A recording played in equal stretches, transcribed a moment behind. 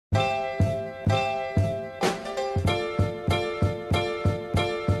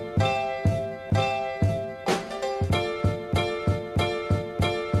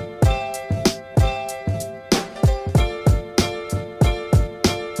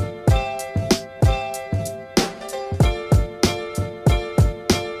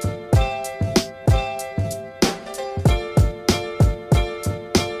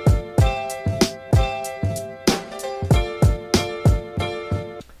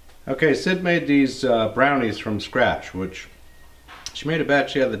Okay, Sid made these brownies from scratch, which she made a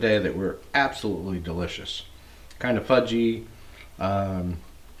batch the other day that were absolutely delicious. Kind of fudgy,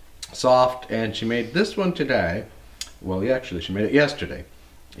 soft, and she made this one today. Well, yeah, actually, she made it yesterday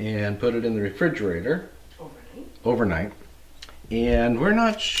and put it in the refrigerator overnight. And we're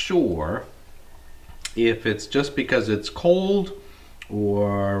not sure if it's just because it's cold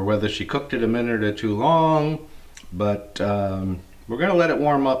or whether she cooked it a minute or too long, but we're gonna let it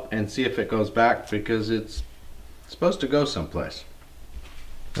warm up and see if it goes back, because it's supposed to go someplace.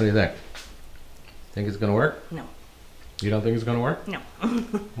 What do you think? Think it's gonna work? No. You don't think it's gonna work? No.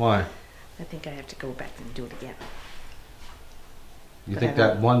 Why? I think I have to go back and do it again. You think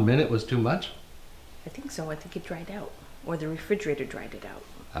that 1 minute was too much? I think so. I think it dried out. Or the refrigerator dried it out.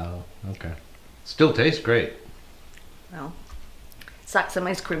 Oh, okay. Still tastes great. Well, sock some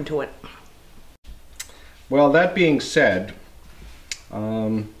ice cream to it. Well, that being said,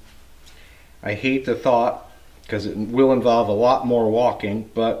 I hate the thought, because it will involve a lot more walking,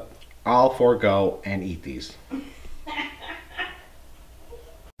 but I'll forego and eat these.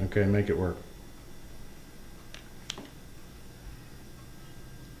 Okay, make it work.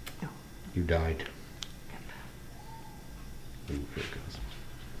 No. You died. Ooh, here it goes.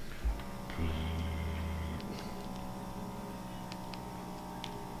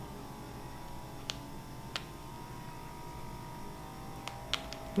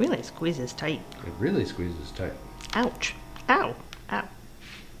 Really squeezes tight. It really squeezes tight. Ouch. Ow. Ow.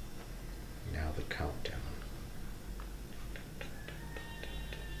 Now the countdown.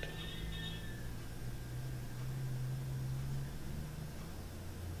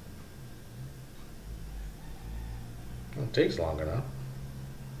 Well, it takes long enough.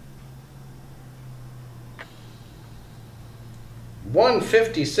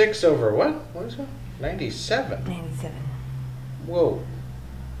 156 over what? What is it? 97. 97. Whoa.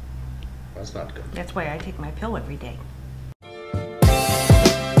 That's not good. That's why I take my pill every day.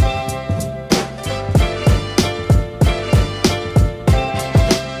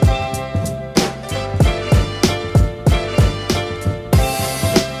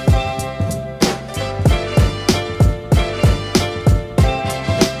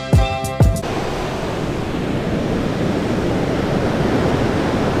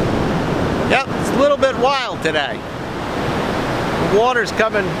 Yep, it's a little bit wild today. The water's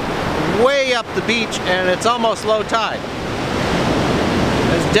coming way up the beach and it's almost low tide.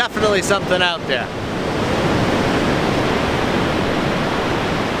 There's definitely something out there.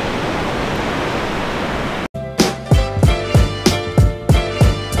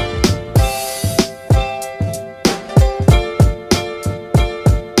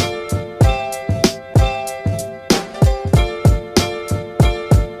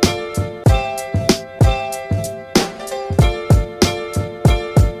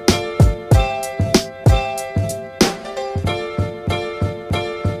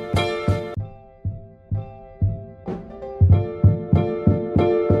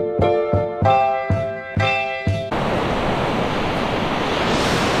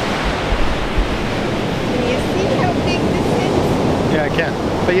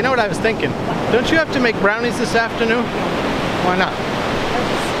 But you know what I was thinking? Don't you have to make brownies this afternoon? Why not?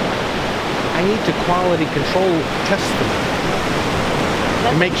 I need to quality control test them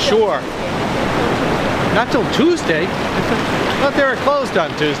to make sure. Not till Tuesday. I thought they were closed on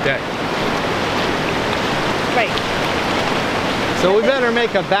Tuesday. Right. So we better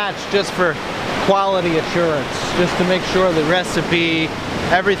make a batch just for quality assurance, just to make sure the recipe,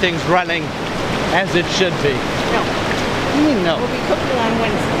 everything's running as it should be. No. What do you mean no? We'll be cooking on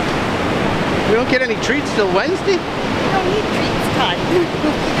Wednesday. We don't get any treats till Wednesday? We don't need treats, Todd.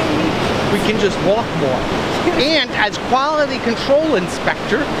 We can just walk more. And as quality control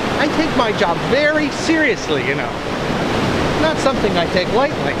inspector, I take my job very seriously, you know. Not something I take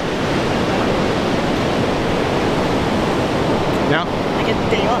lightly. No? I get the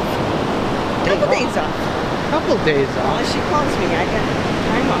day off. Couple days off. Couple days off. Unless she calls me, I get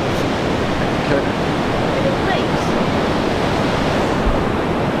time off. Okay. Great.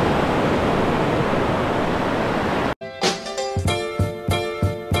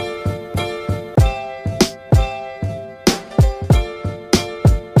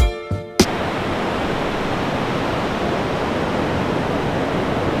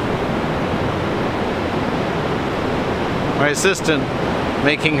 My assistant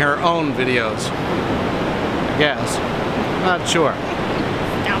making her own videos. I guess. Not sure.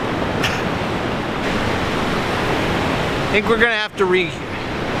 No. I think we're gonna have to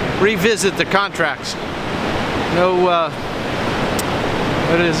revisit the contracts. No,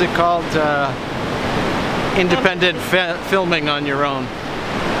 what is it called? Independent filming on your own.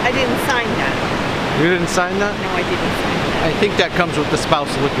 I didn't sign that. You didn't sign that? No, I didn't sign that. I think that comes with the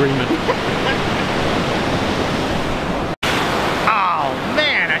spousal agreement. Oh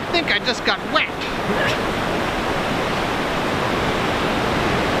man, I think I just got wet.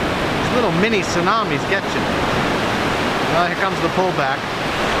 These little mini tsunamis get you. Well, here comes the pullback.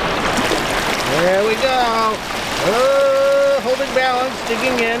 There we go. Oh, holding balance,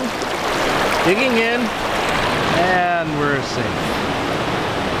 digging in, and we're safe.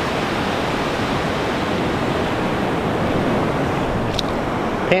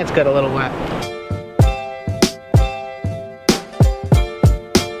 Pants got a little wet.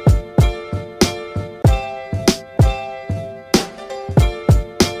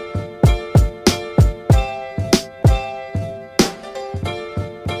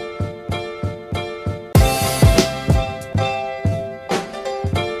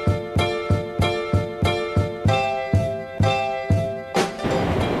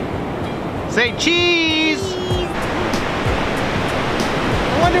 Say cheese!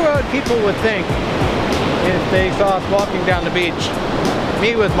 I wonder what people would think if they saw us walking down the beach.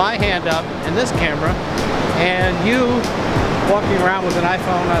 Me with my hand up and this camera, and you walking around with an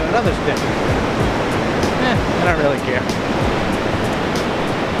iPhone on another stick. I don't really care.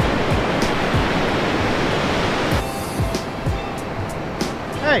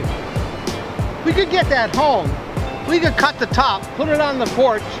 Hey, we could get that home. We could cut the top, put it on the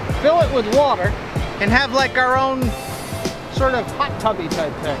porch, fill it with water, and have like our own sort of hot tubby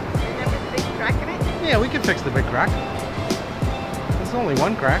type thing. And then with the big crack in it? Yeah, we could fix the big crack. There's only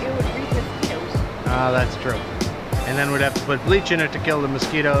one crack. It would breed mosquitoes. Ah, that's true. And then we'd have to put bleach in it to kill the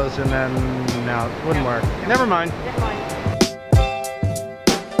mosquitoes, and then, no, it wouldn't work. Never mind. Never mind.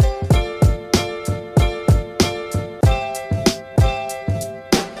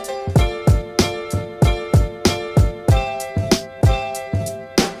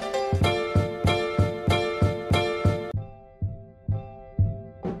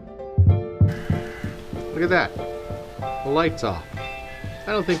 Look at that. The light's off.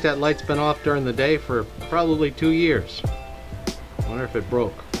 I don't think that light's been off during the day for probably 2 years. I wonder if it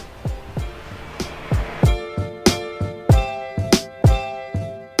broke.